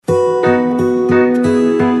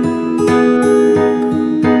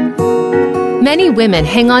Many women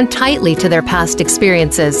hang on tightly to their past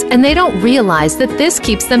experiences, and they don't realize that this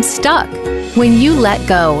keeps them stuck. When you let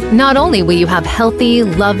go, not only will you have healthy,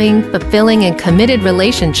 loving, fulfilling, and committed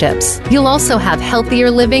relationships, you'll also have healthier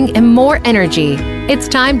living and more energy. It's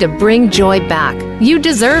time to bring joy back. You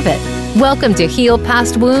deserve it. Welcome to Heal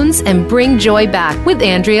Past Wounds and Bring Joy Back with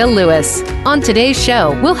Andrea Lewis. On today's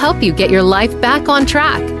show, we'll help you get your life back on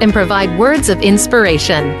track and provide words of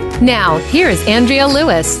inspiration. Now, here is Andrea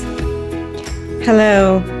Lewis.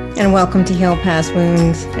 Hello, and welcome to Heal Past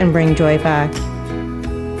Wounds and Bring Joy Back.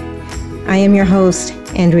 I am your host,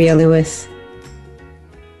 Andrea Lewis.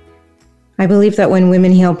 I believe that when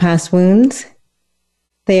women heal past wounds,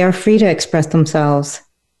 they are free to express themselves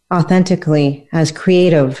authentically as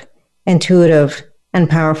creative, intuitive, and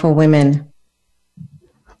powerful women.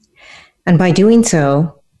 And by doing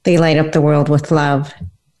so, they light up the world with love.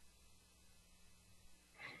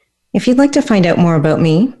 If you'd like to find out more about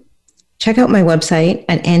me, check out my website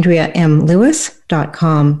at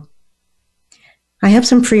andreamlewis.com. I have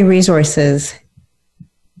some free resources,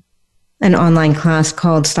 an online class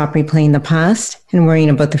called Stop Replaying the Past and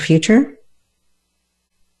Worrying About the Future.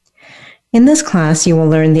 In this class, you will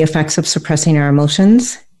learn the effects of suppressing our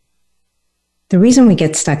emotions, the reason we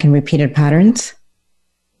get stuck in repeated patterns.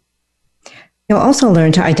 You'll also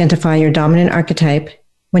learn to identify your dominant archetype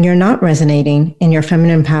when you're not resonating in your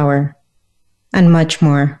feminine power, and much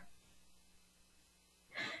more.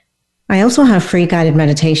 I also have free guided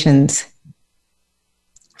meditations.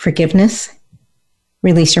 Forgiveness,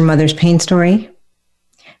 release your mother's pain story,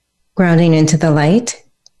 grounding into the light,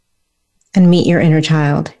 and meet your inner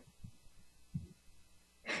child.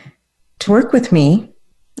 To work with me,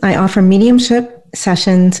 I offer mediumship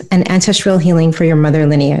sessions and ancestral healing for your mother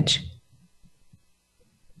lineage.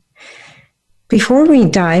 Before we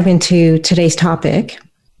dive into today's topic,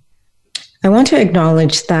 I want to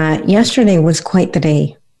acknowledge that yesterday was quite the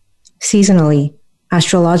day, seasonally,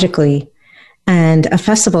 astrologically, and a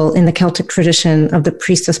festival in the Celtic tradition of the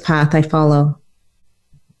priestess path I follow.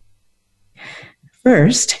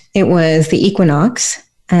 First, it was the equinox,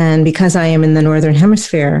 and because I am in the Northern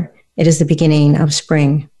Hemisphere, it is the beginning of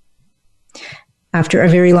spring. After a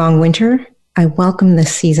very long winter, I welcome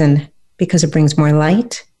this season because it brings more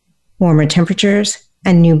light, warmer temperatures,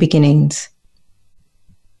 and new beginnings.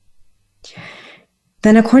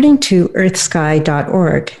 Then, according to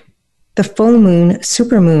earthsky.org, the full moon,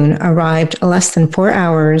 supermoon, arrived less than 4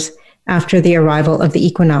 hours after the arrival of the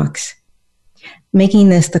equinox, making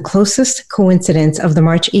this the closest coincidence of the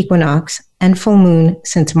March equinox and full moon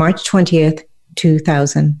since March 20th,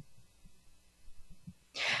 2000.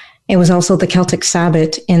 It was also the Celtic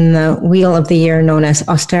Sabbath in the wheel of the year known as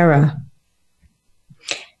Ostara.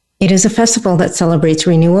 It is a festival that celebrates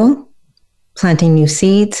renewal, planting new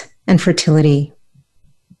seeds, and fertility.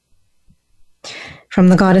 From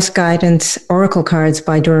the Goddess Guidance Oracle Cards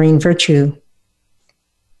by Doreen Virtue,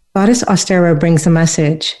 Goddess Ostara brings the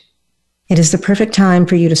message: it is the perfect time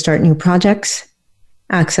for you to start new projects,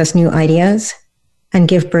 access new ideas, and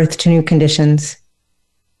give birth to new conditions.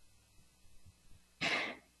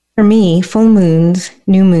 For me, full moons,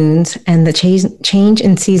 new moons, and the change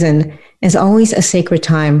in season is always a sacred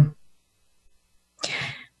time.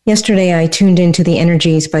 Yesterday, I tuned into the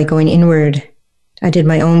energies by going inward. I did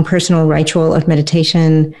my own personal ritual of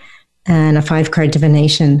meditation and a 5-card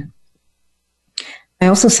divination. I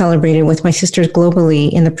also celebrated with my sisters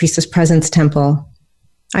globally in the Priestess Presence Temple.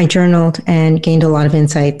 I journaled and gained a lot of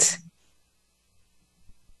insights.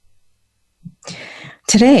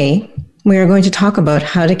 Today, we are going to talk about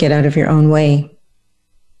how to get out of your own way.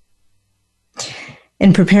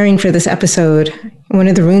 In preparing for this episode, one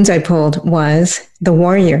of the runes I pulled was the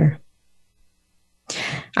warrior.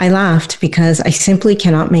 I laughed because I simply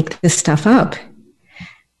cannot make this stuff up.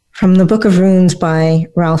 From the Book of Runes by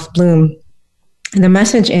Ralph Bloom, the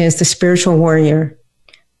message is the spiritual warrior.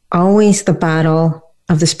 Always the battle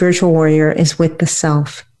of the spiritual warrior is with the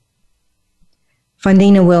self.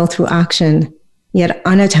 Funding a will through action, yet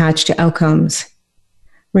unattached to outcomes.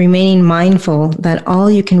 Remaining mindful that all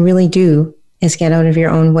you can really do is get out of your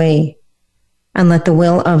own way and let the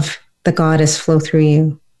will of the goddess flow through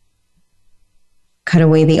you. Cut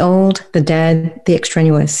away the old, the dead, the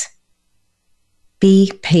extraneous.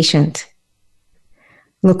 Be patient.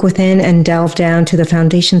 Look within and delve down to the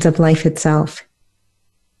foundations of life itself.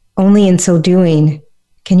 Only in so doing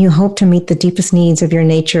can you hope to meet the deepest needs of your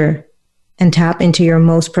nature and tap into your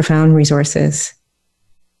most profound resources.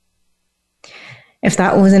 If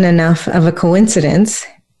that wasn't enough of a coincidence,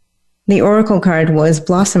 the oracle card was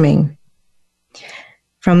blossoming.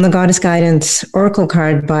 From the Goddess Guidance Oracle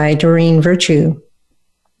card by Doreen Virtue,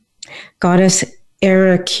 Goddess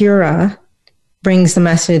Ericura brings the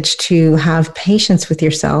message to have patience with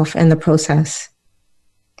yourself and the process.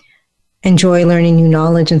 Enjoy learning new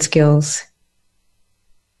knowledge and skills.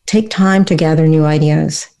 Take time to gather new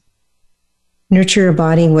ideas. Nurture your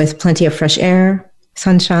body with plenty of fresh air,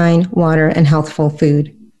 sunshine, water, and healthful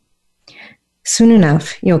food. Soon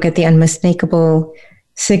enough, you'll get the unmistakable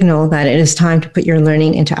signal that it is time to put your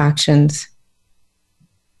learning into actions.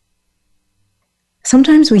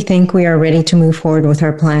 Sometimes we think we are ready to move forward with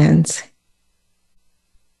our plans,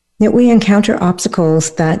 yet we encounter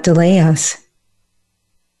obstacles that delay us.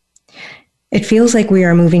 It feels like we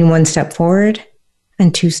are moving one step forward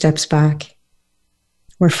and two steps back.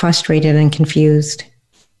 We're frustrated and confused.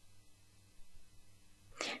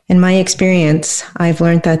 In my experience, I've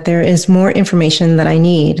learned that there is more information that I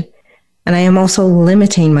need, and I am also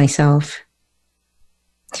limiting myself.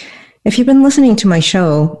 If you've been listening to my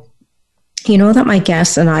show, you know that my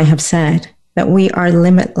guests and I have said that we are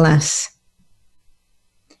limitless.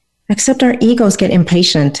 Except our egos get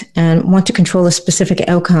impatient and want to control a specific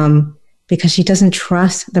outcome because she doesn't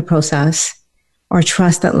trust the process or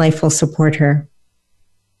trust that life will support her.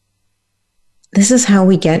 This is how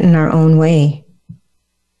we get in our own way.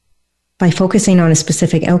 By focusing on a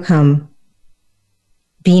specific outcome,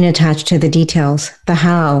 being attached to the details, the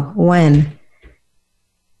how, when,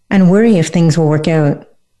 and worry if things will work out,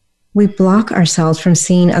 we block ourselves from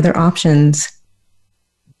seeing other options,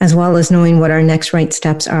 as well as knowing what our next right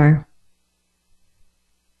steps are.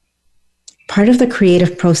 Part of the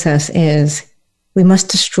creative process is we must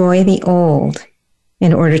destroy the old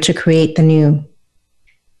in order to create the new.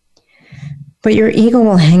 But your ego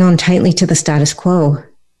will hang on tightly to the status quo,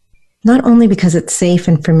 not only because it's safe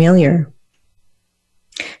and familiar.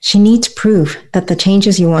 She needs proof that the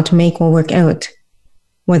changes you want to make will work out,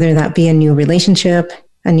 whether that be a new relationship,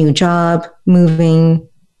 a new job, moving.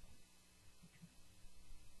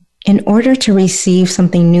 In order to receive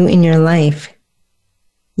something new in your life,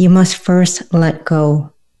 you must first let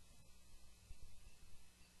go.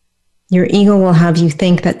 Your ego will have you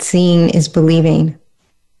think that seeing is believing.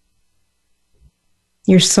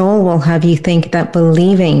 Your soul will have you think that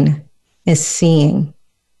believing is seeing.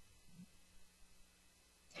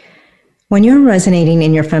 When you're resonating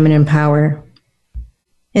in your feminine power,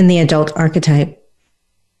 in the adult archetype,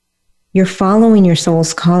 you're following your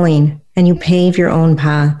soul's calling and you pave your own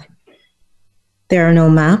path. There are no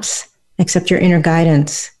maps except your inner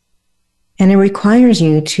guidance, and it requires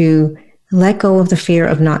you to let go of the fear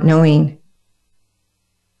of not knowing.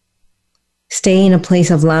 Stay in a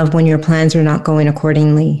place of love when your plans are not going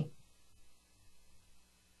accordingly.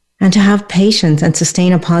 And to have patience and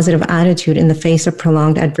sustain a positive attitude in the face of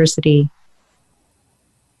prolonged adversity.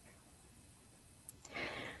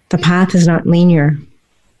 The path is not linear.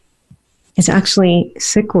 It's actually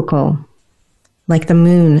cyclical, like the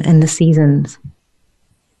moon and the seasons.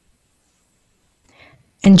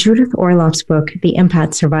 In Judith Orloff's book, The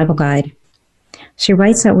Empath Survival Guide, she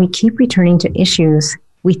writes that we keep returning to issues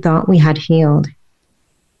we thought we had healed.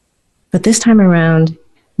 But this time around,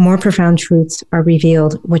 more profound truths are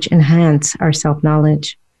revealed which enhance our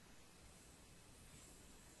self-knowledge.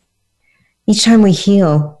 Each time we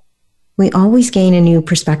heal, we always gain a new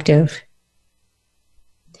perspective.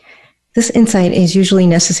 This insight is usually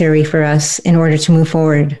necessary for us in order to move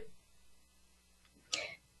forward.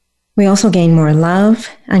 We also gain more love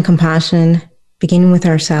and compassion, beginning with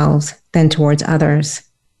ourselves, then towards others.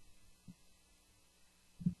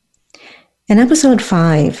 In episode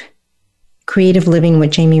 5, Creative Living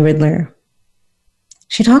with Jamie Ridler,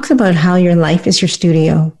 she talks about how your life is your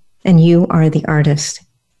studio and you are the artist.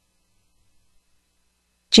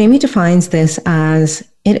 Jamie defines this as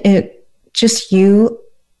it just you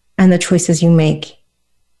and the choices you make.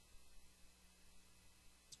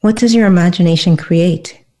 What does your imagination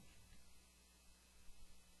create?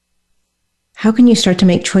 How can you start to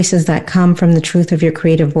make choices that come from the truth of your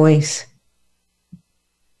creative voice?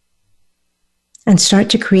 And start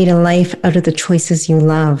to create a life out of the choices you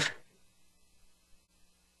love.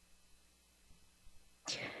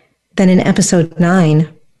 Then in episode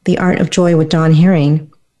 9, The Art of Joy with Dawn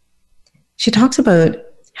Herring, she talks about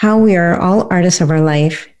how we are all artists of our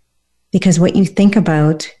life because what you think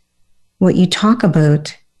about, what you talk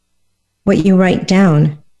about, what you write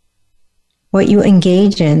down, what you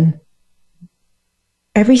engage in,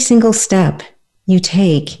 every single step you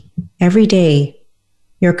take every day,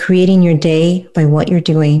 you're creating your day by what you're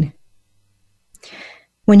doing.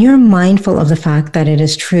 When you're mindful of the fact that it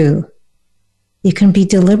is true, you can be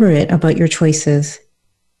deliberate about your choices.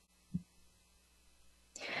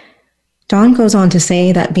 Dawn goes on to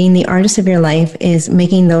say that being the artist of your life is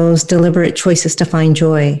making those deliberate choices to find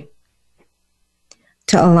joy,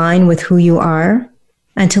 to align with who you are,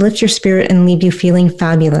 and to lift your spirit and leave you feeling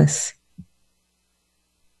fabulous.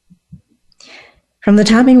 From the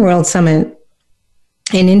Tapping World Summit,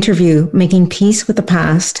 an interview, Making Peace with the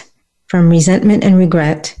Past, from Resentment and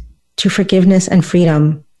Regret to Forgiveness and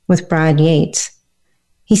Freedom, with Brad Yates.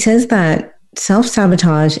 He says that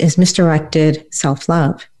self-sabotage is misdirected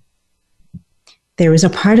self-love. There is a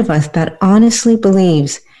part of us that honestly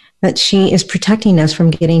believes that she is protecting us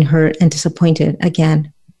from getting hurt and disappointed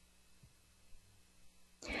again.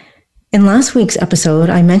 In last week's episode,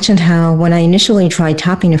 I mentioned how when I initially tried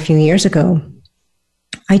tapping a few years ago,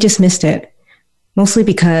 I dismissed it, mostly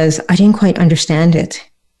because I didn't quite understand it.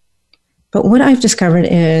 But what I've discovered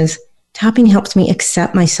is tapping helps me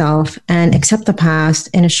accept myself and accept the past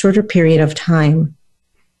in a shorter period of time.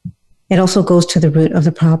 It also goes to the root of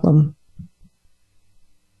the problem.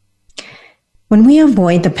 When we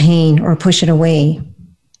avoid the pain or push it away,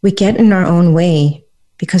 we get in our own way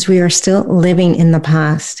because we are still living in the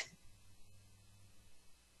past.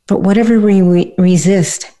 But whatever we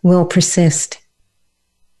resist will persist.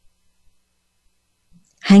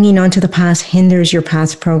 Hanging on to the past hinders your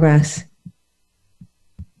past progress.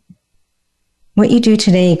 What you do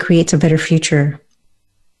today creates a better future,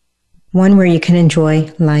 one where you can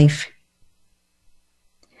enjoy life.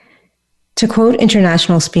 To quote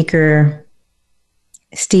international speaker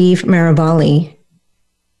Steve Maraboli,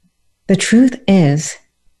 the truth is,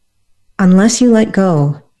 unless you let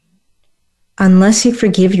go, unless you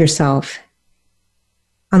forgive yourself,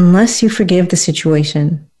 unless you forgive the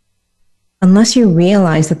situation, unless you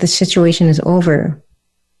realize that the situation is over,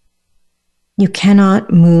 you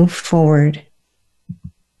cannot move forward.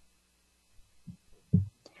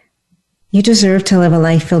 You deserve to live a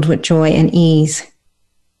life filled with joy and ease,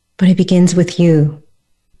 but it begins with you,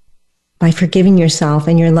 by forgiving yourself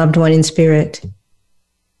and your loved one in spirit.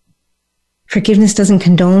 Forgiveness doesn't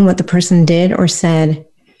condone what the person did or said.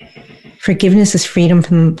 Forgiveness is freedom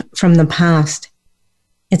from the past.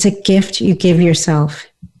 It's a gift you give yourself.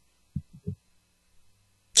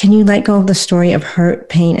 Can you let go of the story of hurt,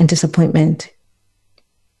 pain, and disappointment?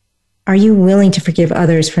 Are you willing to forgive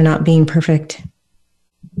others for not being perfect?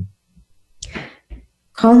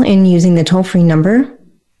 Call in using the toll-free number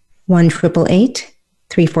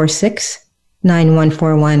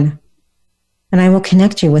 1-888-346-9141, and I will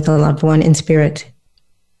connect you with a loved one in spirit.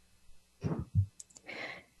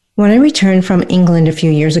 When I returned from England a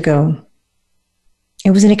few years ago,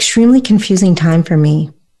 it was an extremely confusing time for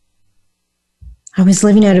me. I was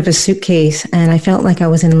living out of a suitcase and I felt like I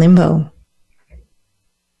was in limbo.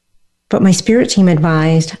 But my spirit team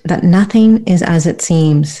advised that nothing is as it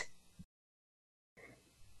seems.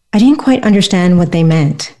 I didn't quite understand what they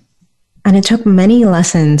meant, and it took many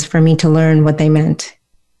lessons for me to learn what they meant.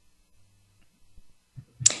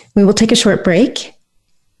 We will take a short break,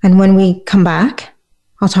 and when we come back,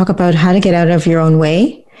 I'll talk about how to get out of your own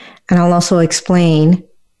way, and I'll also explain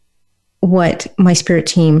what my spirit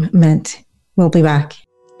team meant. We'll be back.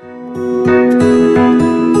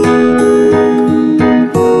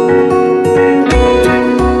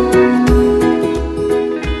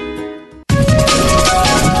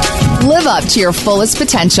 Live up to your fullest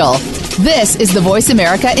potential. This is the Voice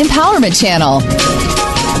America Empowerment Channel.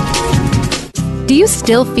 Do you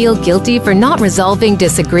still feel guilty for not resolving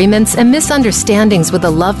disagreements and misunderstandings with a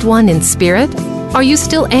loved one in spirit? Are you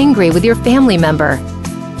still angry with your family member?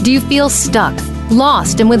 Do you feel stuck,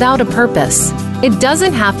 lost, and without a purpose? It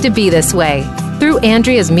doesn't have to be this way. Through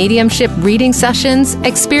Andrea's mediumship reading sessions,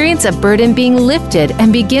 experience a burden being lifted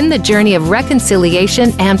and begin the journey of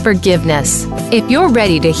reconciliation and forgiveness. If you're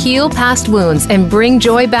ready to heal past wounds and bring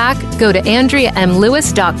joy back, go to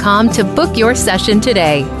AndreaMLewis.com to book your session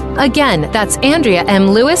today. Again, that's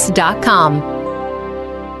AndreaMLewis.com.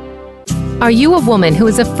 Are you a woman who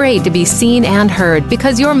is afraid to be seen and heard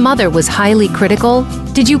because your mother was highly critical?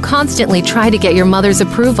 Did you constantly try to get your mother's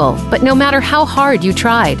approval, but no matter how hard you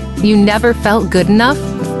tried, you never felt good enough?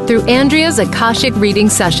 Through Andrea's Akashic reading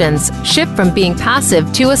sessions, shift from being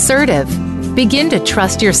passive to assertive. Begin to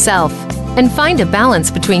trust yourself and find a balance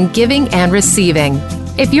between giving and receiving.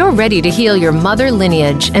 If you're ready to heal your mother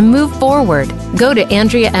lineage and move forward, go to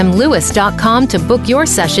AndreaMLewis.com to book your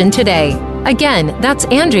session today. Again, that's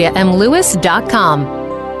AndreaMLewis.com.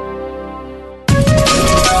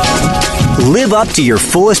 Live up to your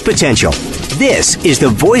fullest potential. This is the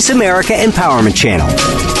Voice America Empowerment Channel.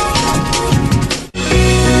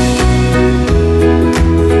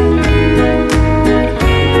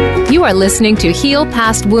 You are listening to Heal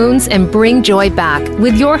Past Wounds and Bring Joy Back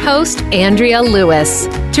with your host, Andrea Lewis.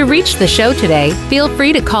 To reach the show today, feel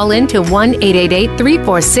free to call in to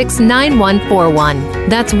 1-888-346-9141.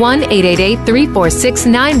 That's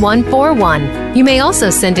 1-888-346-9141. You may also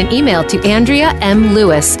send an email to Andrea M.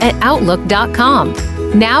 Lewis at Outlook.com.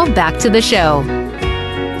 Now back to the show.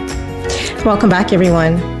 Welcome back,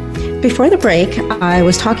 everyone. Before the break, I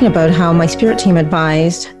was talking about how my spirit team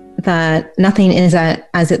advised that nothing is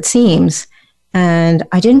as it seems. And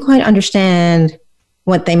I didn't quite understand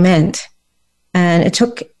what they meant. And it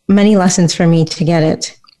took many lessons for me to get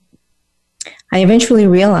it. I eventually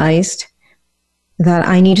realized that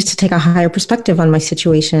I needed to take a higher perspective on my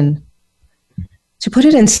situation. To put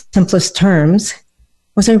it in simplest terms,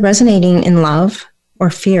 was I resonating in love or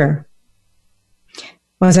fear?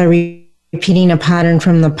 Was I repeating a pattern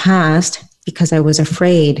from the past because I was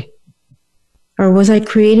afraid? Or was I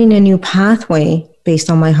creating a new pathway based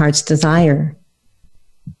on my heart's desire?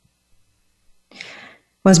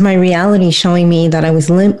 Was my reality showing me that I was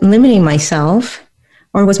limiting myself,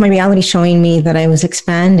 or was my reality showing me that I was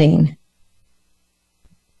expanding?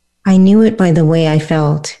 I knew it by the way I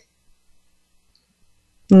felt.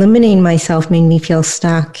 Limiting myself made me feel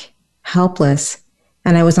stuck, helpless,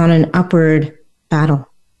 and I was on an upward battle.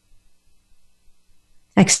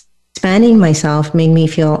 Expanding myself made me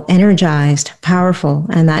feel energized, powerful,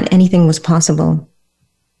 and that anything was possible.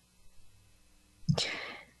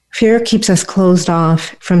 Fear keeps us closed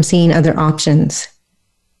off from seeing other options.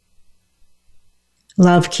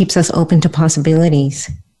 Love keeps us open to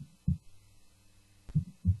possibilities.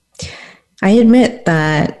 I admit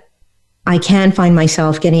that I can find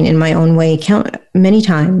myself getting in my own way many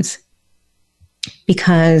times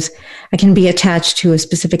because I can be attached to a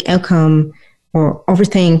specific outcome or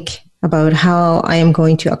overthink about how I am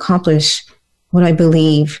going to accomplish what I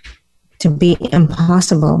believe to be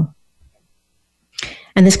impossible.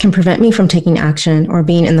 And this can prevent me from taking action or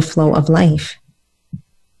being in the flow of life.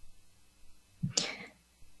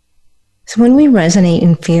 So when we resonate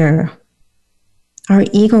in fear, our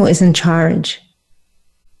ego is in charge.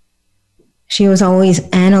 She was always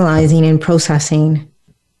analyzing and processing.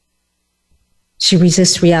 She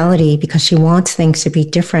resists reality because she wants things to be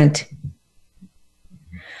different.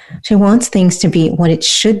 She wants things to be what it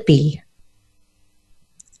should be.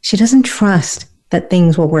 She doesn't trust that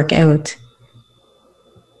things will work out.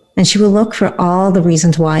 And she will look for all the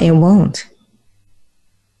reasons why it won't.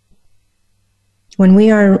 When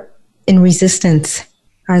we are in resistance,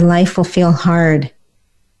 our life will feel hard.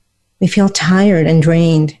 We feel tired and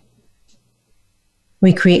drained.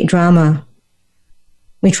 We create drama.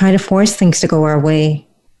 We try to force things to go our way.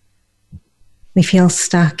 We feel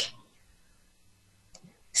stuck.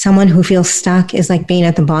 Someone who feels stuck is like being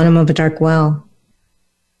at the bottom of a dark well.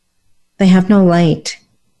 They have no light.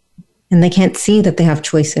 And they can't see that they have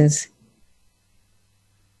choices.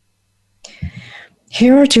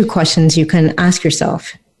 Here are 2 questions you can ask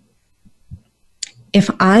yourself. If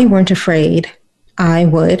I weren't afraid, I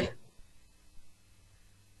would.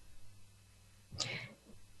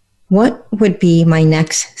 What would be my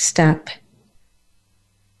next step?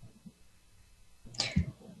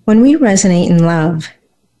 When we resonate in love,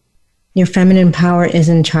 your feminine power is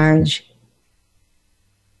in charge.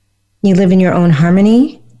 You live in your own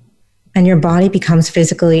harmony, and your body becomes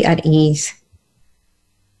physically at ease.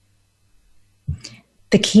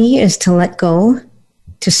 The key is to let go,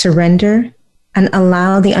 to surrender, and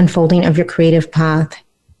allow the unfolding of your creative path,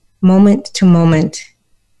 moment to moment,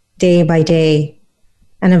 day by day,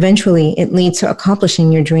 and eventually it leads to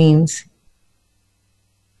accomplishing your dreams.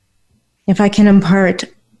 If I can impart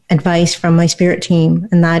advice from my spirit team,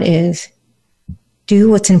 and that is, do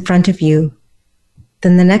what's in front of you,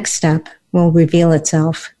 then the next step will reveal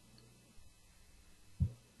itself.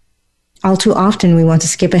 All too often, we want to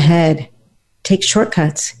skip ahead, take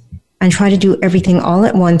shortcuts, and try to do everything all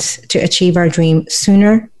at once to achieve our dream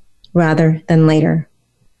sooner rather than later.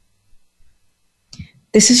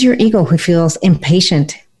 This is your ego who feels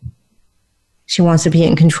impatient. She wants to be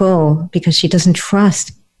in control because she doesn't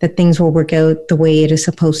trust that things will work out the way it is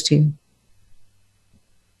supposed to.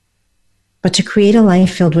 But to create a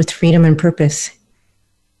life filled with freedom and purpose,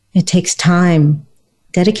 it takes time,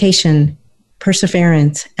 dedication,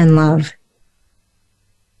 perseverance, and love.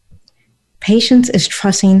 Patience is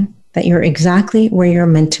trusting that you're exactly where you're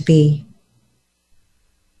meant to be.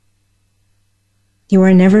 You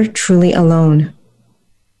are never truly alone.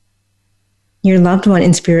 Your loved one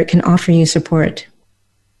in spirit can offer you support.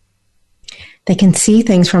 They can see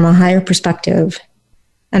things from a higher perspective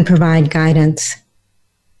and provide guidance.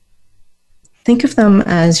 Think of them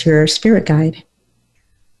as your spirit guide.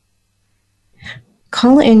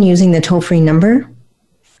 Call in using the toll-free number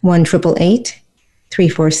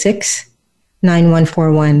 1-888-346-9141.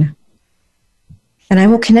 9141, and I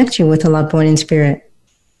will connect you with a loved one in spirit.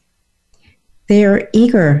 They are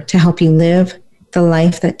eager to help you live the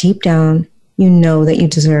life that deep down you know that you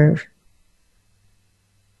deserve.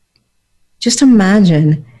 Just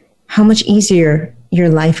imagine how much easier your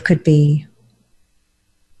life could be.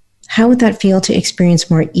 How would that feel to experience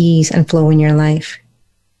more ease and flow in your life?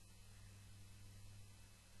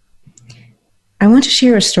 I want to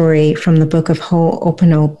share a story from the book of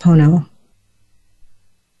Ho'oponopono.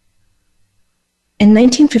 In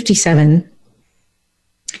 1957,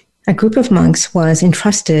 a group of monks was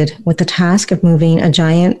entrusted with the task of moving a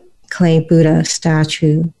giant clay Buddha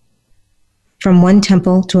statue from one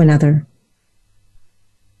temple to another.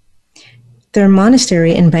 Their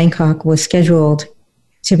monastery in Bangkok was scheduled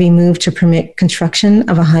to be moved to permit construction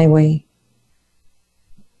of a highway.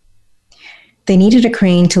 They needed a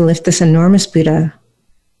crane to lift this enormous Buddha,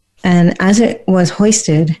 and as it was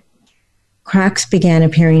hoisted, cracks began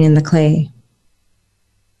appearing in the clay.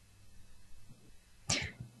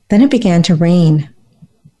 Then it began to rain.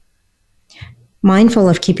 Mindful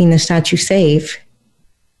of keeping the statue safe,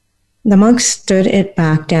 the monks stood it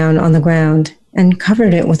back down on the ground and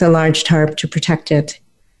covered it with a large tarp to protect it.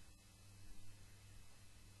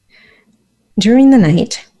 During the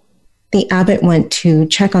night, the abbot went to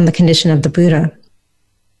check on the condition of the Buddha.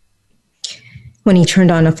 When he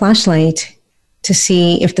turned on a flashlight to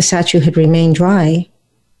see if the statue had remained dry,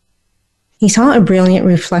 he saw a brilliant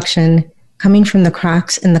reflection coming from the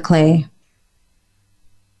cracks in the clay.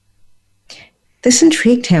 This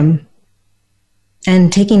intrigued him,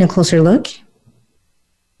 and taking a closer look,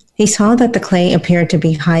 he saw that the clay appeared to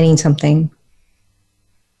be hiding something.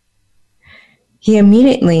 He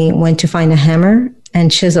immediately went to find a hammer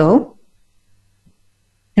and chisel,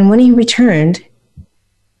 and when he returned,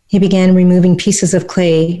 he began removing pieces of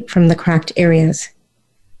clay from the cracked areas.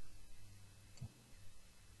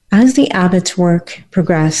 As the abbot's work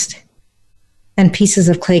progressed, and pieces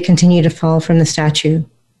of clay continued to fall from the statue,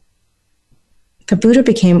 the Buddha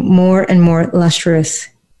became more and more lustrous.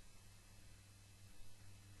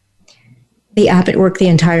 The abbot worked the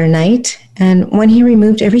entire night, and when he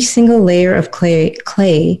removed every single layer of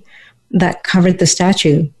clay that covered the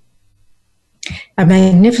statue, a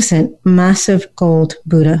magnificent, massive gold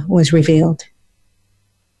Buddha was revealed.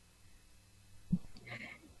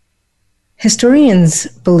 Historians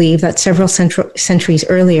believe that several centuries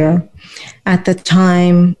earlier, at the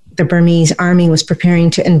time the Burmese army was preparing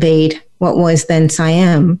to invade what was then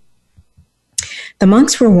Siam, the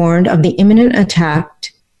monks were warned of the imminent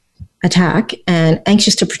attack and,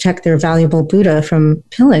 anxious to protect their valuable Buddha from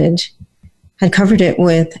pillage, had covered it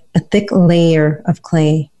with a thick layer of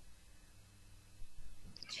clay.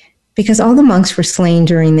 Because all the monks were slain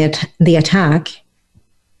during the attack,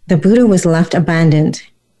 the Buddha was left abandoned,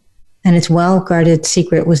 and its well-guarded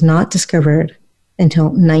secret was not discovered until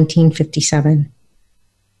 1957.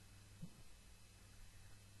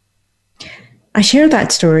 I share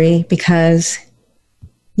that story because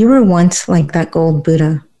you were once like that gold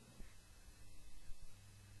Buddha.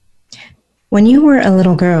 When you were a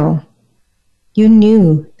little girl, you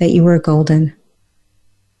knew that you were golden.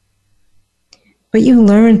 But you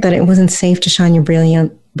learned that it wasn't safe to shine your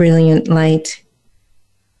brilliant light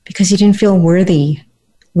because you didn't feel worthy,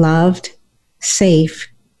 loved, safe,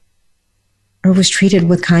 or was treated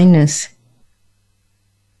with kindness.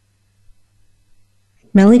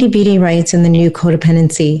 Melody Beattie writes in the new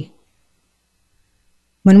Codependency,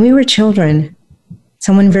 "When we were children,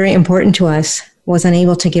 someone very important to us was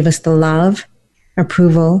unable to give us the love,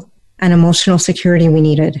 approval, and emotional security we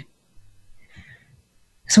needed.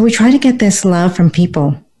 So we try to get this love from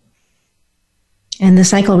people. And the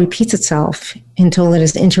cycle repeats itself until it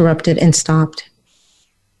is interrupted and stopped.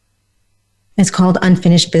 It's called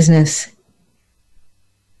unfinished business.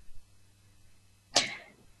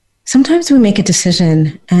 Sometimes we make a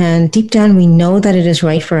decision and deep down we know that it is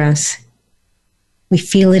right for us. We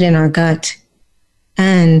feel it in our gut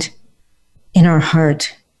and in our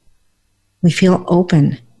heart. We feel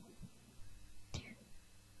open.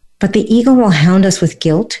 But the ego will hound us with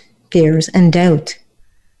guilt, fears, and doubt.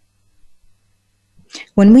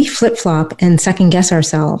 When we flip-flop and second-guess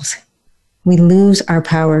ourselves, we lose our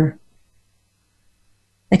power.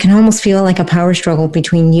 It can almost feel like a power struggle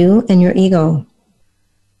between you and your ego.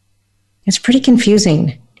 It's pretty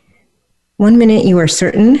confusing. One minute you are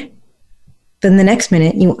certain, then the next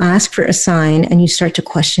minute you ask for a sign and you start to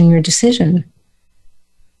question your decision.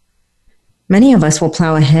 Many of us will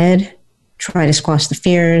plow ahead, try to squash the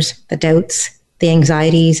fears, the doubts, the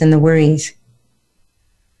anxieties, and the worries.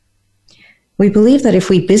 We believe that if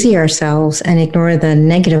we busy ourselves and ignore the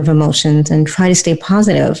negative emotions and try to stay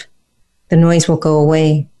positive, the noise will go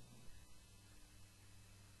away.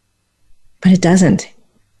 But it doesn't.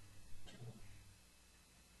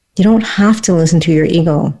 You don't have to listen to your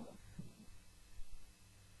ego.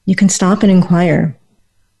 You can stop and inquire.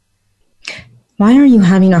 Why are you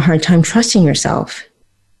having a hard time trusting yourself?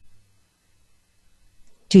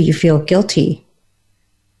 Do you feel guilty?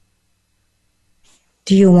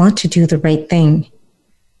 Do you want to do the right thing?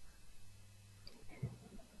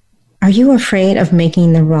 Are you afraid of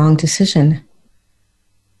making the wrong decision?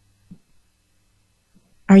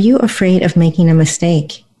 Are you afraid of making a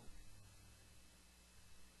mistake?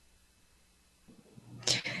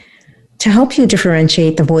 To help you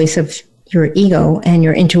differentiate the voice of your ego and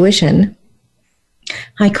your intuition,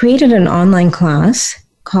 I created an online class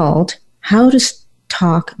called How to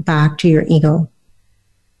Talk Back to Your Ego.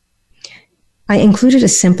 I included a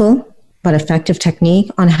simple but effective technique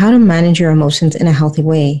on how to manage your emotions in a healthy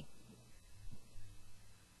way.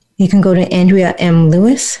 You can go to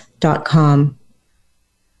AndreaMLewis.com.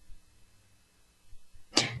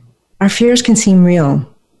 Our fears can seem real.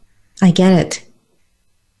 I get it.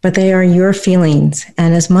 But they are your feelings,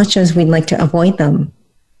 and as much as we'd like to avoid them,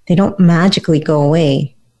 they don't magically go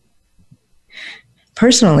away.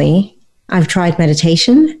 Personally, I've tried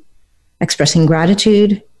meditation, expressing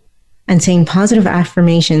gratitude, and saying positive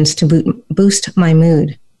affirmations to boost my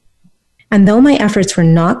mood. And though my efforts were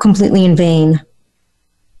not completely in vain,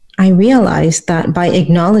 I realized that by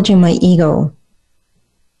acknowledging my ego,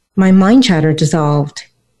 my mind chatter dissolved,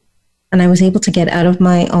 and I was able to get out of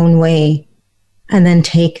my own way and then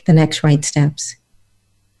take the next right steps.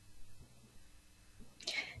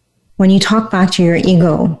 When you talk back to your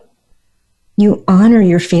ego, you honor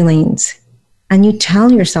your feelings and you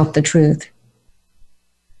tell yourself the truth.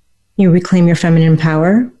 You reclaim your feminine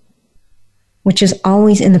power, which is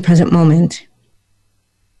always in the present moment.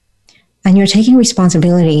 And you're taking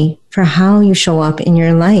responsibility for how you show up in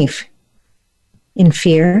your life, in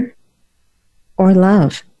fear or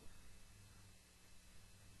love.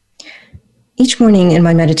 Each morning in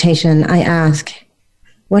my meditation, I ask,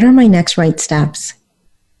 what are my next right steps?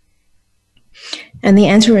 And the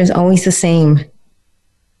answer is always the same.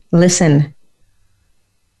 Listen.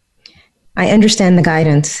 I understand the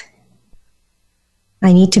guidance.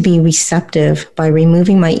 I need to be receptive by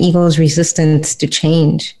removing my ego's resistance to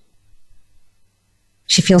change.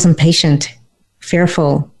 She feels impatient,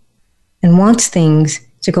 fearful, and wants things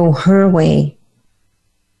to go her way,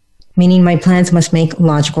 meaning my plans must make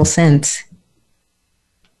logical sense.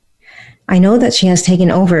 I know that she has taken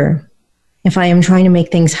over if I am trying to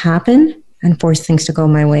make things happen and force things to go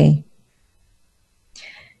my way.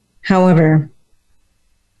 However,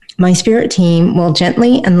 my spirit team will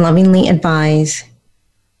gently and lovingly advise,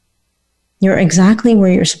 you're exactly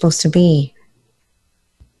where you're supposed to be.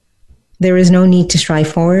 There is no need to strive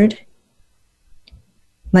forward.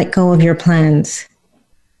 Let go of your plans.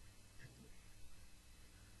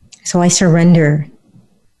 So I surrender,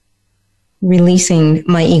 releasing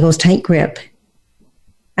my ego's tight grip,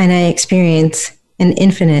 and I experience an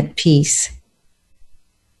infinite peace.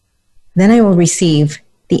 Then I will receive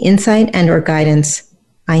the insight and or guidance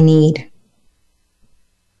I need.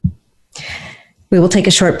 We will take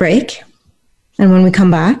a short break, and when we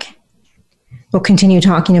come back, we'll continue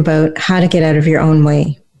talking about how to get out of your own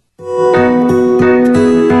way.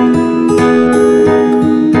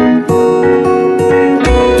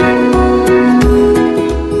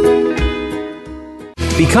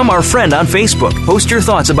 Become our friend on Facebook. Post your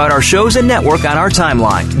thoughts about our shows and network on our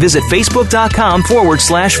timeline. Visit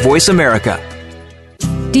Facebook.com/Voice America.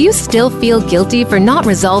 Do you still feel guilty for not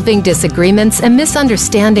resolving disagreements and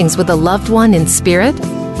misunderstandings with a loved one in spirit?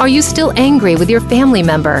 Are you still angry with your family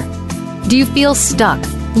member? Do you feel stuck,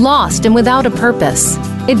 lost, and without a purpose?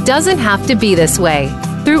 It doesn't have to be this way.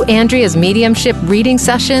 Through Andrea's mediumship reading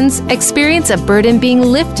sessions, experience a burden being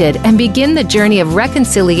lifted and begin the journey of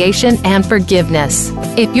reconciliation and forgiveness.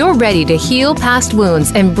 If you're ready to heal past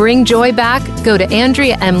wounds and bring joy back, go to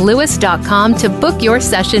AndreaMLewis.com to book your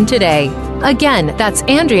session today. Again, that's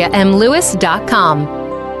AndreaMLewis.com.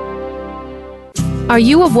 Are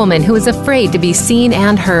you a woman who is afraid to be seen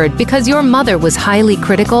and heard because your mother was highly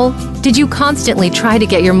critical? Did you constantly try to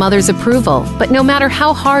get your mother's approval, but no matter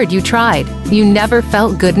how hard you tried, you never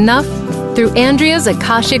felt good enough? Through Andrea's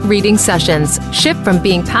Akashic reading sessions, shift from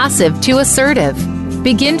being passive to assertive.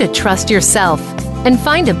 Begin to trust yourself and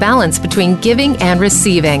find a balance between giving and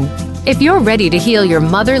receiving. If you're ready to heal your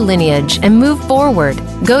mother lineage and move forward,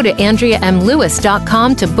 go to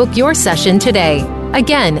AndreaMLewis.com to book your session today.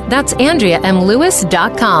 Again, that's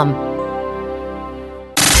AndreaMLewis.com.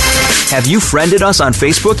 Have you friended us on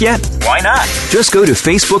Facebook yet? Why not? Just go to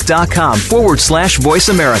facebook.com/Voice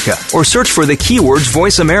America or search for the keywords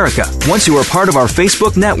Voice America. Once you are part of our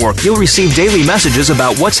Facebook network, you'll receive daily messages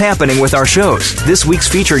about what's happening with our shows, this week's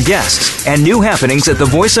featured guests, and new happenings at the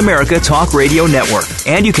Voice America Talk Radio Network.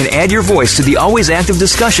 And you can add your voice to the always active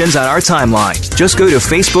discussions on our timeline. Just go to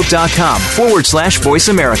facebook.com/Voice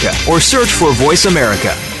America or search for Voice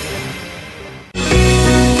America.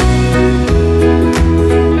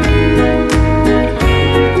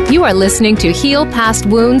 You are listening to Heal Past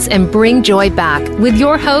Wounds and Bring Joy Back with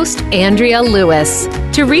your host, Andrea Lewis.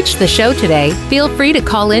 To reach the show today, feel free to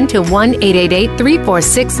call in to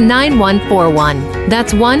 1-888-346-9141.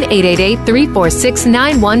 That's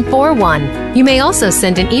 1-888-346-9141. You may also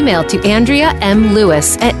send an email to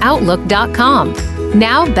AndreaMLewis@outlook.com.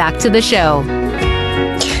 Now back to the show.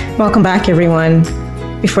 Welcome back, everyone.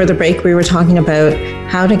 Before the break, we were talking about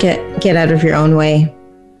how to get out of your own way.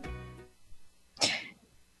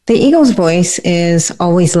 The ego's voice is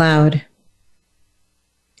always loud.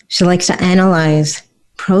 She likes to analyze,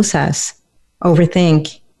 process,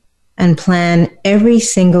 overthink, and plan every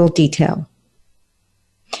single detail.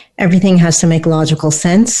 Everything has to make logical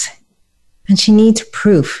sense, and she needs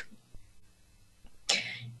proof.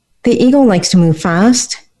 The ego likes to move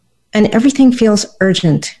fast, and everything feels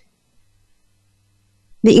urgent.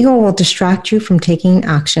 The ego will distract you from taking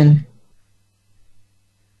action.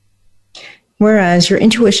 Whereas your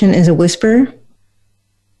intuition is a whisper,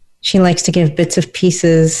 she likes to give bits of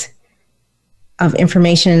pieces of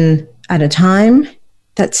information at a time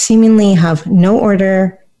that seemingly have no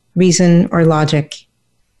order, reason, or logic.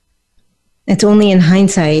 It's only in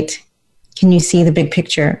hindsight can you see the big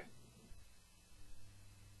picture.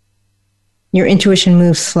 Your intuition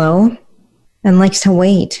moves slow and likes to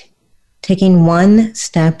wait, taking one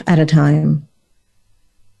step at a time.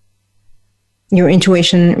 Your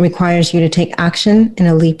intuition requires you to take action in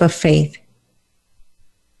a leap of faith.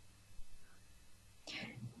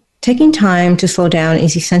 Taking time to slow down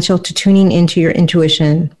is essential to tuning into your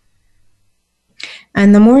intuition.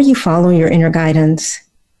 And the more you follow your inner guidance,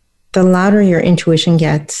 the louder your intuition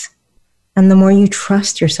gets, and the more you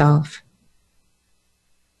trust yourself.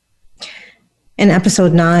 In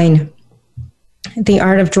episode 9, The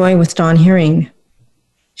Art of Joy with Dawn Hearing,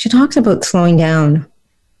 she talks about slowing down.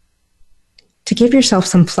 To give yourself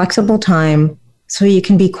some flexible time so you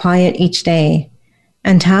can be quiet each day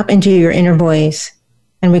and tap into your inner voice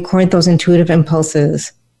and record those intuitive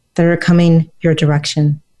impulses that are coming your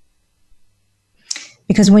direction.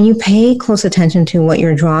 Because when you pay close attention to what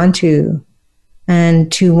you're drawn to and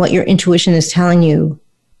to what your intuition is telling you,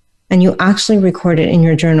 and you actually record it in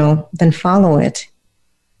your journal, then follow it,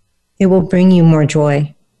 it will bring you more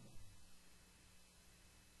joy.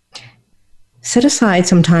 Set aside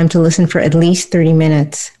some time to listen for at least 30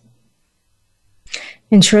 minutes.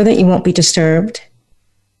 Ensure that you won't be disturbed.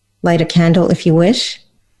 Light a candle if you wish,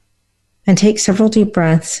 and take several deep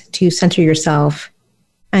breaths to center yourself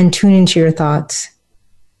and tune into your thoughts.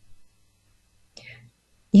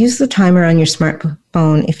 Use the timer on your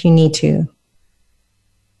smartphone if you need to.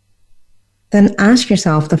 Then ask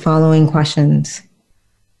yourself the following questions.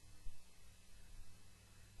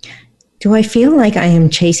 Do I feel like I am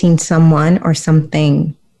chasing someone or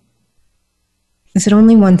something? Is it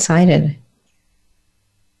only one-sided?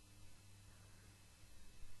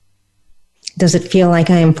 Does it feel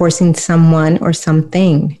like I am forcing someone or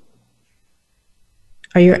something?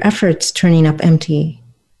 Are your efforts turning up empty?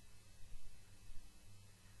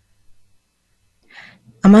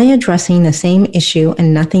 Am I addressing the same issue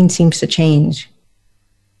and nothing seems to change?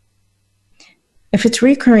 If it's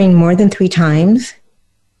recurring more than 3 times,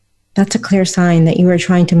 that's a clear sign that you are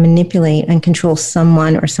trying to manipulate and control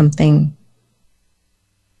someone or something.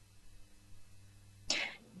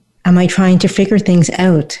 Am I trying to figure things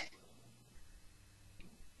out?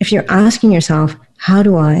 If you're asking yourself, how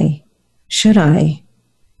do I? Should I?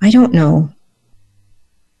 I don't know.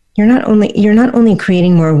 You're not only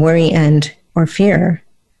creating more worry or fear,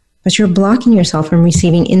 but you're blocking yourself from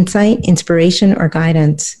receiving insight, inspiration, or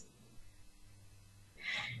guidance.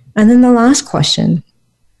 And then the last question,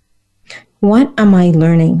 what am I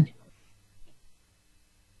learning?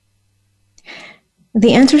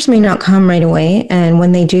 The answers may not come right away, and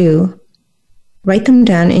when they do, write them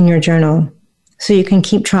down in your journal so you can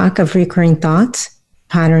keep track of recurring thoughts,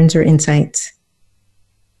 patterns, or insights.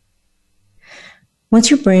 Once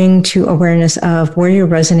you bring to awareness of where you're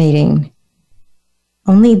resonating,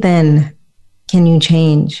 only then can you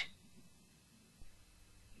change.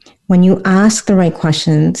 When you ask the right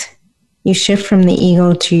questions, you shift from the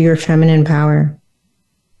ego to your feminine power.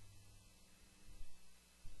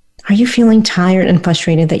 Are you feeling tired and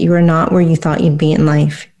frustrated that you are not where you thought you'd be in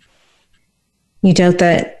life? You doubt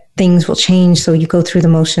that things will change, so you go through the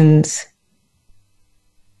motions.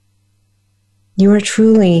 You are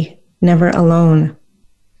truly never alone.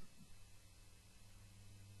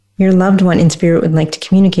 Your loved one in spirit would like to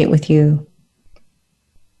communicate with you.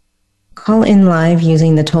 Call in live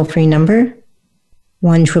using the toll-free number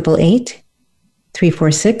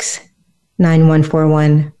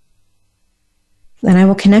 1-888-346-9141, and I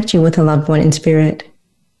will connect you with a loved one in spirit.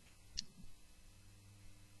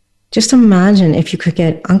 Just imagine if you could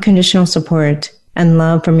get unconditional support and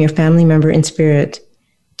love from your family member in spirit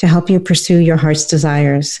to help you pursue your heart's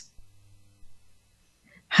desires.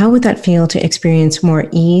 How would that feel to experience more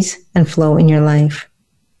ease and flow in your life?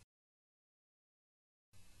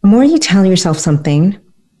 The more you tell yourself something,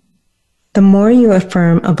 the more you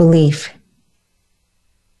affirm a belief.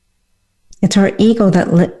 It's our ego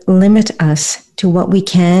that limits us to what we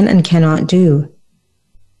can and cannot do.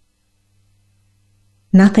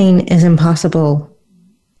 Nothing is impossible.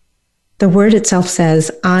 The word itself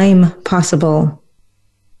says, I'm possible.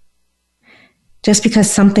 Just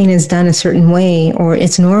because something is done a certain way or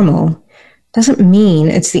it's normal doesn't mean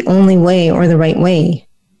it's the only way or the right way.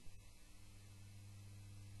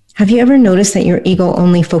 Have you ever noticed that your ego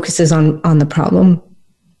only focuses on the problem?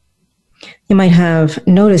 You might have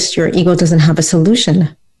noticed your ego doesn't have a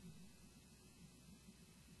solution.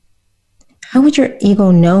 How would your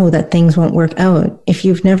ego know that things won't work out if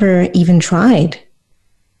you've never even tried?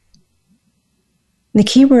 The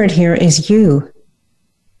key word here is you,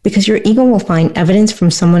 because your ego will find evidence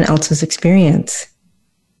from someone else's experience.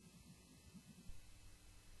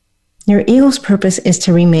 Your ego's purpose is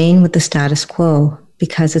to remain with the status quo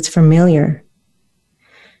because it's familiar.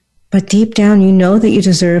 But deep down, you know that you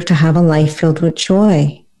deserve to have a life filled with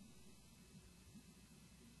joy.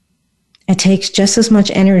 It takes just as much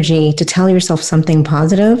energy to tell yourself something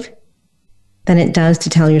positive than it does to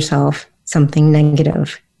tell yourself something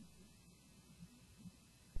negative.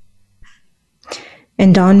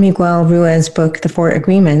 In Don Miguel Ruiz's book, The Four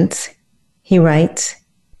Agreements, he writes,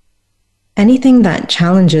 anything that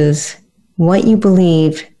challenges what you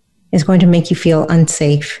believe is going to make you feel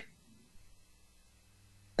unsafe.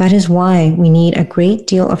 That is why we need a great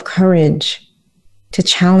deal of courage to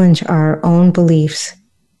challenge our own beliefs.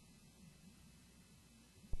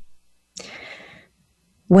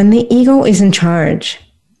 When the ego is in charge,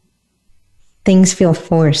 things feel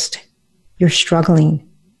forced. You're struggling.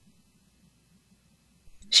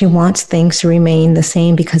 She wants things to remain the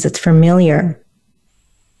same because it's familiar.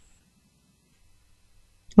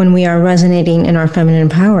 When we are resonating in our feminine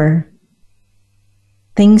power,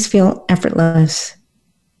 things feel effortless.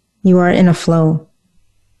 You are in a flow.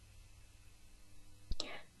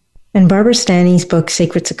 In Barbara Stanny's book,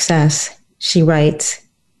 Sacred Success, she writes,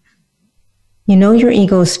 you know your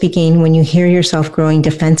ego is speaking when you hear yourself growing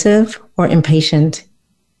defensive or impatient,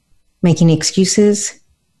 making excuses,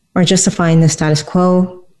 or justifying the status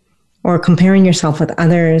quo, or comparing yourself with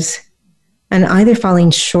others, and either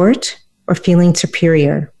falling short or feeling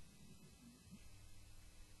superior.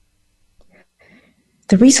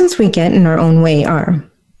 The reasons we get in our own way are,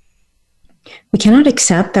 we cannot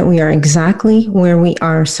accept that we are exactly where we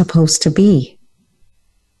are supposed to be.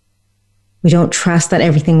 We don't trust that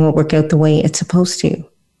everything will work out the way it's supposed to.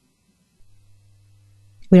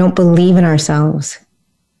 We don't believe in ourselves.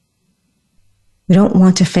 We don't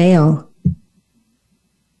want to fail.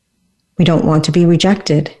 We don't want to be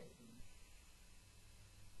rejected.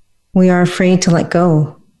 We are afraid to let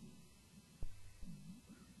go.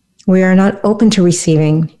 We are not open to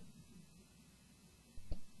receiving.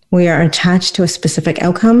 We are attached to a specific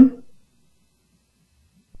outcome.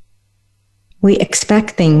 We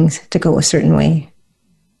expect things to go a certain way.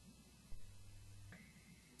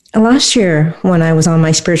 Last year, when I was on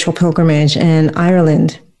my spiritual pilgrimage in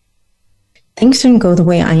Ireland, things didn't go the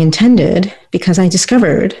way I intended because I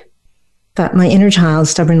discovered that my inner child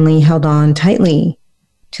stubbornly held on tightly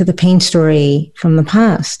to the pain story from the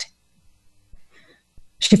past.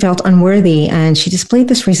 She felt unworthy, and she displayed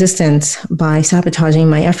this resistance by sabotaging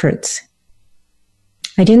my efforts.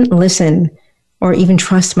 I didn't listen or even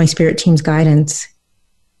trust my spirit team's guidance.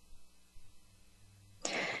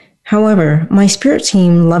 However, my spirit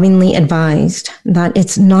team lovingly advised that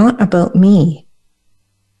it's not about me.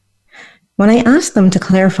 When I asked them to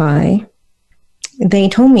clarify, they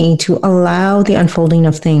told me to allow the unfolding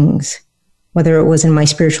of things, whether it was in my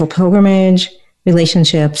spiritual pilgrimage,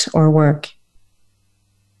 relationships, or work.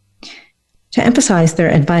 To emphasize their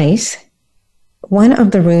advice, one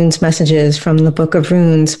of the runes messages from the Book of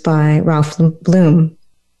Runes by Ralph Bloom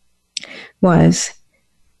was,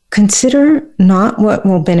 Consider not what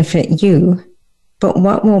will benefit you, but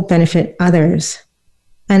what will benefit others,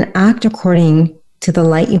 and act according to the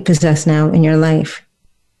light you possess now in your life.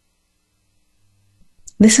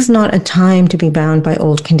 This is not a time to be bound by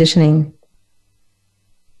old conditioning.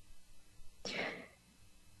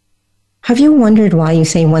 Have you wondered why you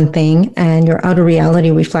say one thing and your outer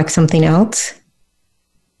reality reflects something else?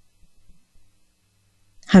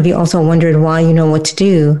 Have you also wondered why you know what to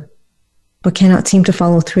do, but cannot seem to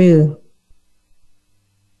follow through?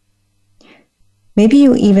 Maybe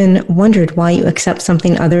you even wondered why you accept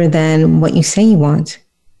something other than what you say you want.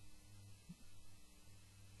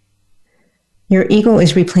 Your ego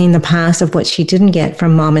is replaying the past of what she didn't get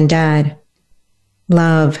from mom and dad.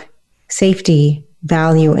 Love, safety,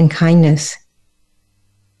 value, and kindness.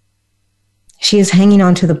 She is hanging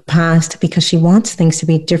on to the past because she wants things to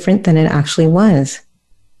be different than it actually was.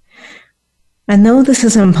 And though this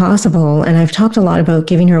is impossible, and I've talked a lot about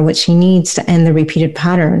giving her what she needs to end the repeated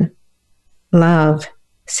pattern, love,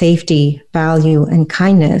 safety, value, and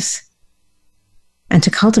kindness, and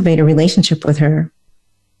to cultivate a relationship with her.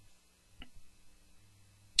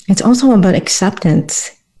 It's also about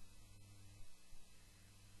acceptance.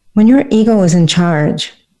 When your ego is in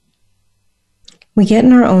charge, we get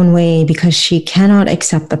in our own way because she cannot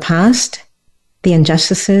accept the past, the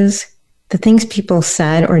injustices, the things people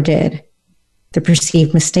said or did, the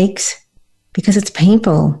perceived mistakes, because it's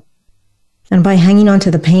painful. And by hanging on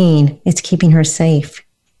to the pain, it's keeping her safe.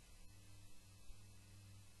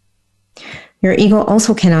 Your ego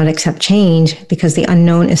also cannot accept change because the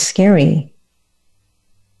unknown is scary.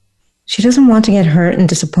 She doesn't want to get hurt and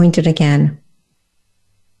disappointed again.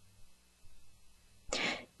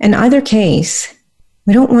 In either case,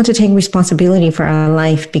 we don't want to take responsibility for our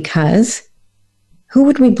life because who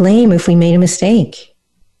would we blame if we made a mistake?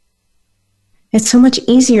 It's so much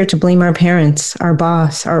easier to blame our parents, our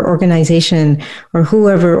boss, our organization, or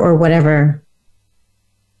whoever or whatever.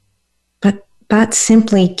 But that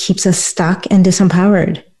simply keeps us stuck and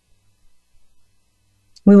disempowered.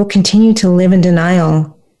 We will continue to live in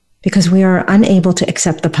denial because we are unable to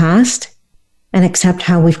accept the past and accept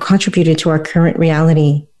how we've contributed to our current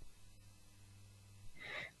reality.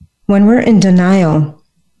 When we're in denial,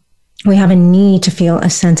 we have a need to feel a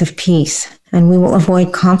sense of peace, and we will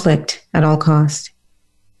avoid conflict at all costs.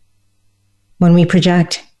 When we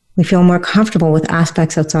project, we feel more comfortable with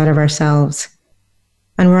aspects outside of ourselves,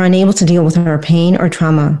 and we're unable to deal with our pain or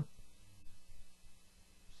trauma.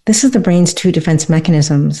 This is the brain's two defense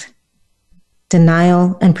mechanisms: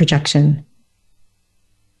 denial and projection.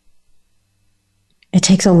 It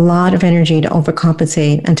takes a lot of energy to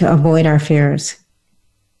overcompensate and to avoid our fears.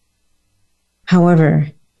 However,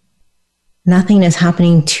 nothing is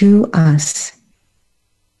happening to us,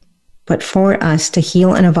 but for us to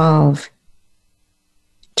heal and evolve,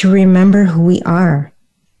 to remember who we are,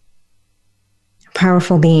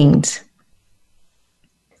 powerful beings.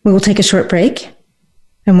 We will take a short break,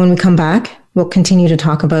 and when we come back, we'll continue to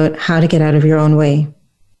talk about how to get out of your own way.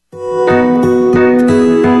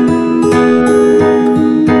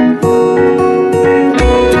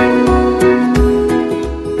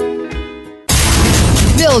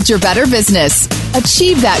 Build your better business.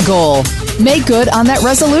 Achieve that goal. Make good on that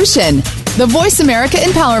resolution. The Voice America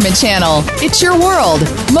Empowerment Channel. It's your world.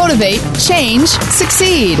 Motivate, change,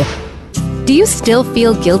 succeed. Do you still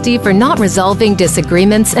feel guilty for not resolving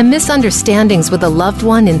disagreements and misunderstandings with a loved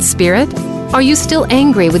one in spirit? Are you still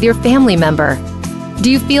angry with your family member? Do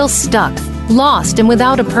you feel stuck, lost, and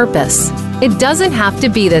without a purpose? It doesn't have to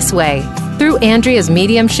be this way. Through Andrea's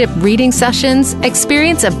mediumship reading sessions,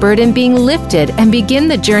 experience a burden being lifted and begin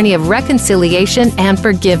the journey of reconciliation and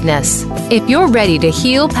forgiveness. If you're ready to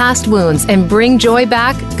heal past wounds and bring joy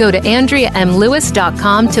back, go to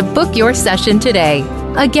AndreaMLewis.com to book your session today.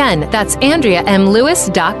 Again, that's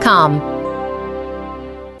AndreaMLewis.com.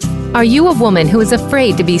 Are you a woman who is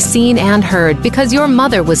afraid to be seen and heard because your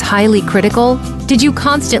mother was highly critical? Did you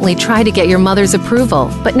constantly try to get your mother's approval,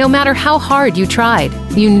 but no matter how hard you tried,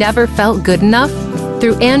 you never felt good enough?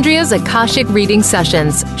 Through Andrea's Akashic reading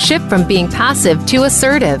sessions, shift from being passive to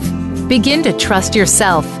assertive. Begin to trust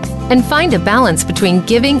yourself and find a balance between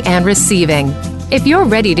giving and receiving. If you're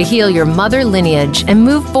ready to heal your mother lineage and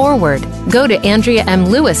move forward, go to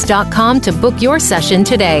AndreaMLewis.com to book your session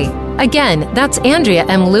today. Again, that's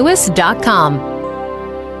AndreaMLewis.com.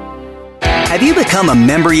 Have you become a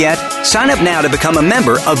member yet? Sign up now to become a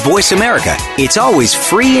member of Voice America. It's always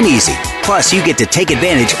free and easy. Plus, you get to take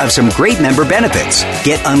advantage of some great member benefits.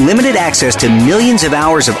 Get unlimited access to millions of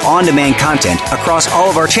hours of on-demand content across all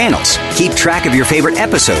of our channels. Keep track of your favorite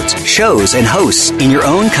episodes, shows, and hosts in your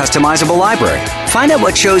own customizable library. Find out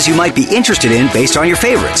what shows you might be interested in based on your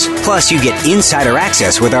favorites. Plus, you get insider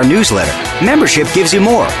access with our newsletter. Membership gives you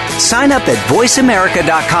more. Sign up at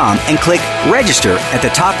voiceamerica.com and click register at the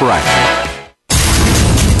top right.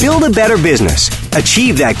 Build a better business.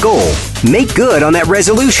 Achieve that goal. Make good on that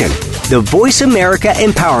resolution. The Voice America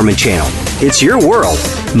Empowerment Channel. It's your world.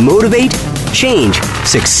 Motivate, change,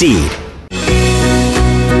 succeed.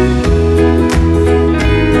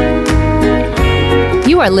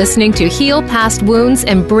 You are listening to Heal Past Wounds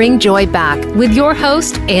and Bring Joy Back with your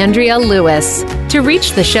host, Andrea Lewis. To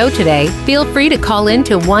reach the show today, feel free to call in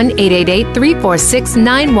to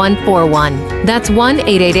 1-888-346-9141. That's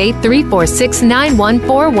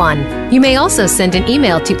 1-888-346-9141. You may also send an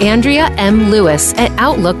email to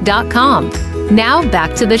AndreaMLewis@outlook.com. Now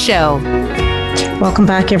back to the show. Welcome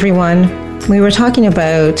back, everyone. We were talking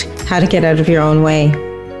about how to get out of your own way.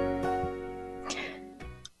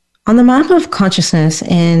 On the map of consciousness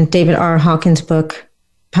in David R. Hawkins' book,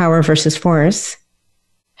 Power versus Force,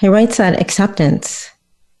 he writes that acceptance,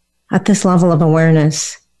 at this level of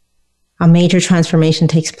awareness, a major transformation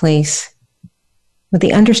takes place with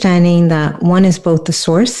the understanding that one is both the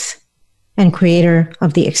source and creator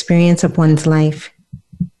of the experience of one's life.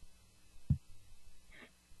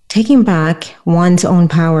 Taking back one's own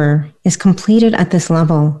power is completed at this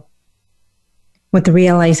level with the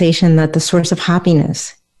realization that the source of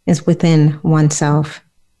happiness is within oneself.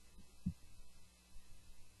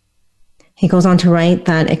 He goes on to write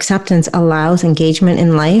that acceptance allows engagement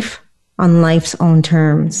in life on life's own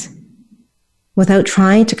terms, without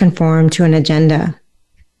trying to conform to an agenda.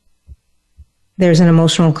 There's an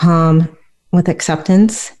emotional calm with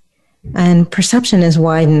acceptance, and perception is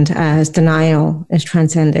widened as denial is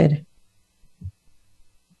transcended.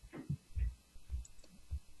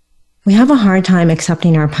 We have a hard time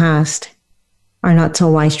accepting our past, our not so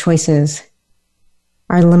wise choices,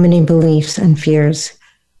 our limiting beliefs and fears.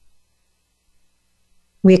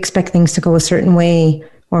 We expect things to go a certain way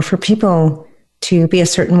or for people to be a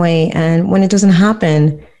certain way. And when it doesn't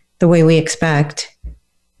happen the way we expect,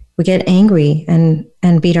 we get angry and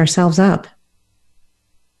beat ourselves up.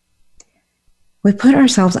 We put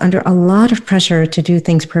ourselves under a lot of pressure to do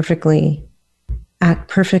things perfectly, act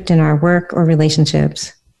perfect in our work or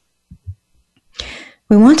relationships.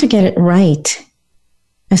 We want to get it right,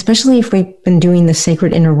 especially if we've been doing the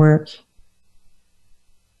sacred inner work.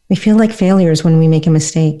 We feel like failures when we make a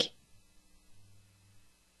mistake.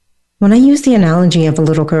 When I use the analogy of a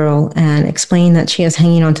little girl and explain that she is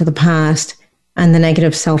hanging on to the past and the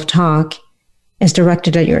negative self-talk is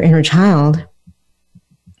directed at your inner child,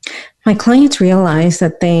 my clients realize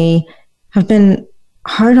that they have been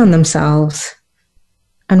hard on themselves,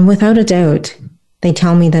 and without a doubt, they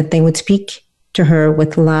tell me that they would speak to her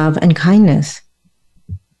with love and kindness.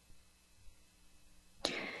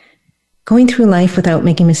 Going through life without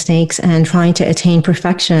making mistakes and trying to attain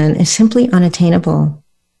perfection is simply unattainable.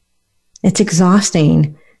 It's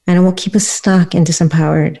exhausting, and it will keep us stuck and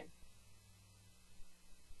disempowered.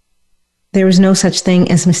 There is no such thing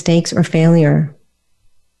as mistakes or failure.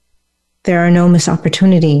 There are no missed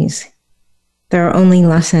opportunities. There are only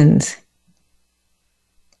lessons.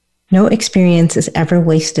 No experience is ever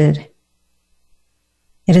wasted.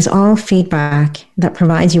 It is all feedback that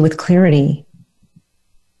provides you with clarity.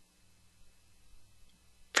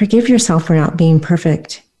 Forgive yourself for not being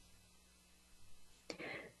perfect.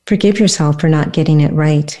 Forgive yourself for not getting it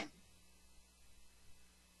right.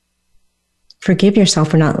 Forgive yourself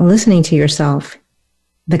for not listening to yourself,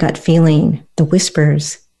 the gut feeling, the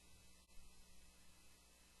whispers.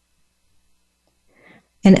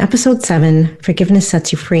 In episode 7, Forgiveness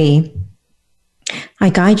Sets You Free, I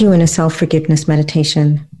guide you in a self-forgiveness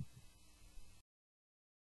meditation.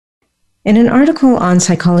 In an article on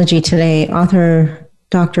Psychology Today, author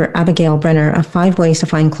Dr. Abigail Brenner of 5 Ways to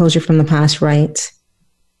Find Closure from the Past writes,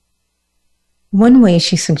 one way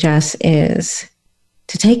she suggests is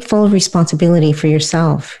to take full responsibility for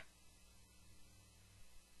yourself.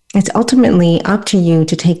 It's ultimately up to you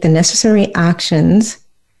to take the necessary actions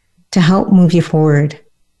to help move you forward.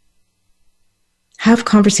 Have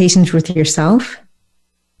conversations with yourself,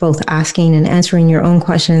 both asking and answering your own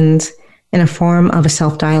questions in a form of a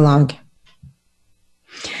self-dialogue.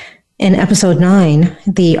 In episode 9,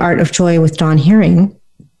 The Art of Joy with Dawn Hearing,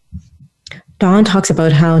 Dawn talks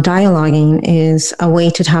about how dialoguing is a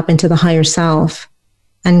way to tap into the higher self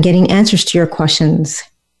and getting answers to your questions.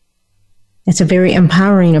 It's a very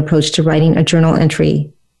empowering approach to writing a journal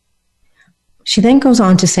entry. She then goes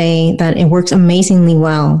on to say that it works amazingly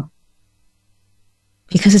well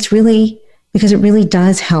because it really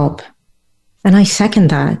does help. And I second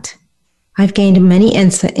that. I've gained many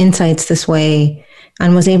insights this way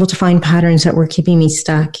and was able to find patterns that were keeping me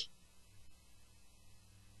stuck.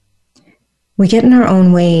 We get in our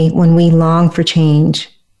own way when we long for change,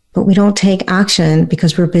 but we don't take action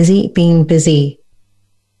because we're busy being busy.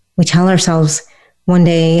 We tell ourselves, one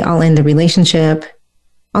day I'll end the relationship.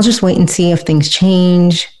 I'll just wait and see if things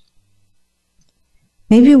change.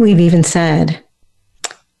 Maybe we've even said,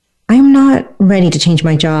 I'm not ready to change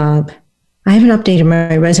my job. I haven't updated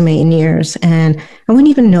my resume in years, and I wouldn't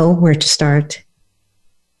even know where to start.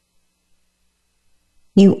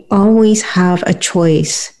 You always have a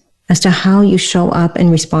choice as to how you show up and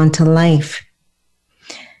respond to life.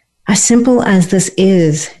 As simple as this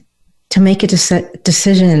is, to make a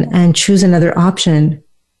decision and choose another option,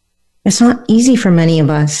 it's not easy for many of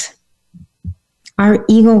us. Our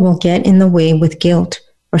ego will get in the way with guilt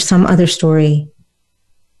or some other story.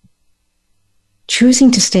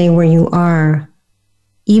 Choosing to stay where you are,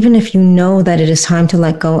 even if you know that it is time to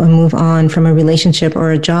let go and move on from a relationship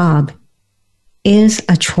or a job, is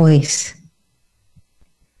a choice.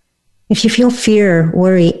 If you feel fear,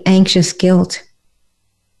 worry, anxious, guilt,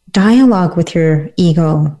 dialogue with your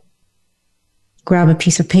ego. Grab a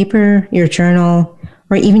piece of paper, your journal,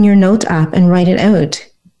 or even your notes app and write it out.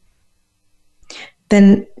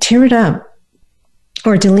 Then tear it up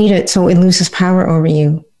or delete it so it loses power over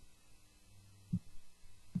you.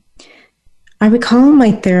 I recall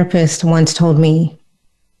my therapist once told me,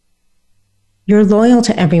 "You're loyal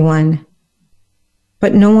to everyone,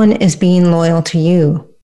 but no one is being loyal to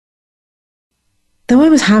you." Though I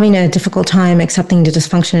was having a difficult time accepting the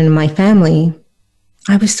dysfunction in my family,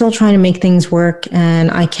 I was still trying to make things work,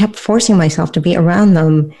 and I kept forcing myself to be around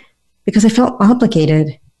them because I felt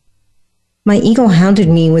obligated. My ego hounded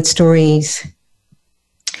me with stories.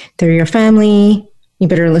 They're your family. You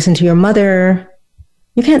better listen to your mother.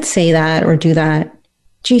 You can't say that or do that.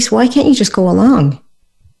 Geez, why can't you just go along?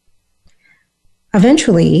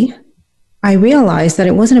 Eventually, I realized that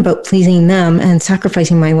it wasn't about pleasing them and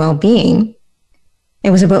sacrificing my well-being. It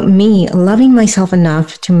was about me loving myself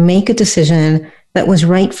enough to make a decision that was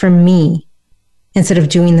right for me instead of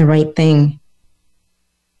doing the right thing.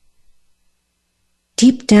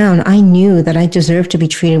 Deep down, I knew that I deserved to be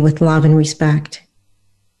treated with love and respect.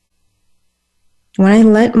 When I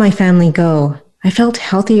let my family go, I felt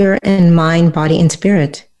healthier in mind, body, and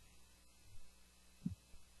spirit.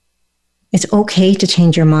 It's okay to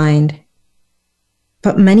change your mind,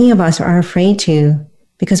 but many of us are afraid to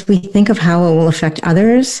because we think of how it will affect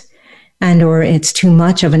others and or it's too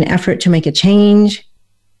much of an effort to make a change.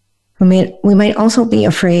 We might also be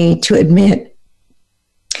afraid to admit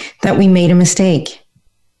that we made a mistake.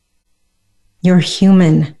 You're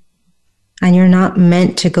human, and you're not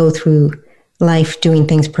meant to go through life doing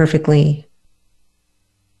things perfectly.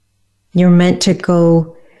 You're meant to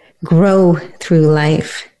grow through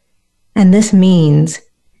life. And this means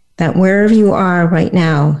that wherever you are right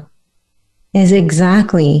now is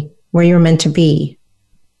exactly where you're meant to be.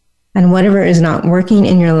 And whatever is not working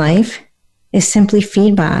in your life is simply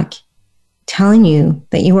feedback telling you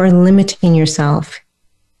that you are limiting yourself.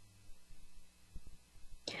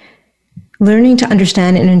 Learning to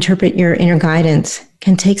understand and interpret your inner guidance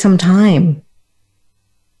can take some time.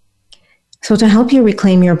 So to help you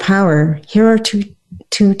reclaim your power, here are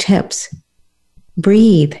two tips.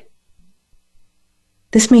 Breathe.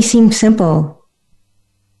 This may seem simple,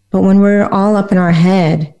 but when we're all up in our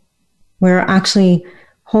head, we're actually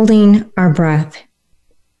holding our breath.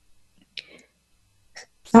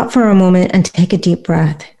 Stop for a moment and take a deep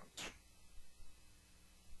breath.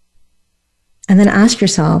 And then ask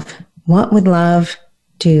yourself, what would love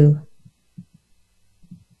do?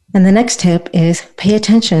 And the next tip is pay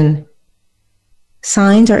attention.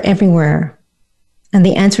 Signs are everywhere, and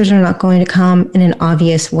the answers are not going to come in an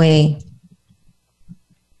obvious way.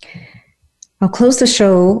 I'll close the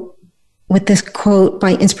show with this quote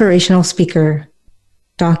by inspirational speaker,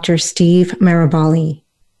 Dr. Steve Maraboli.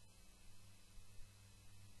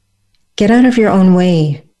 Get out of your own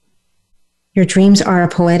way. Your dreams are a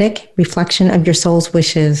poetic reflection of your soul's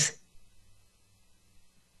wishes.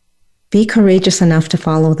 Be courageous enough to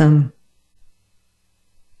follow them.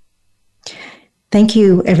 Thank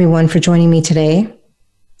you, everyone, for joining me today.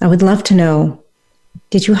 I would love to know,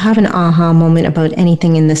 did you have an aha moment about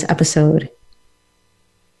anything in this episode?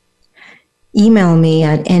 Email me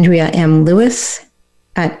at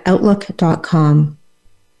andreamlewis@outlook.com.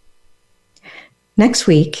 Next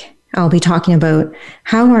week, I'll be talking about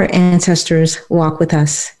how our ancestors walk with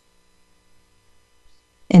us.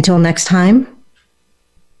 Until next time,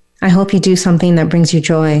 I hope you do something that brings you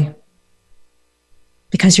joy,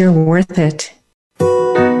 because you're worth it.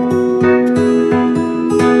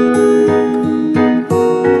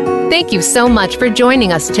 Thank you so much for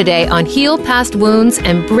joining us today on Heal Past Wounds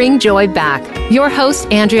and Bring Joy Back. Your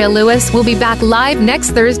host, Andrea Lewis, will be back live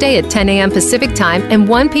next Thursday at 10 a.m. Pacific Time and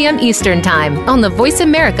 1 p.m. Eastern Time on the Voice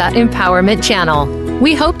America Empowerment Channel.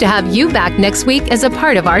 We hope to have you back next week as a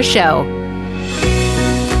part of our show.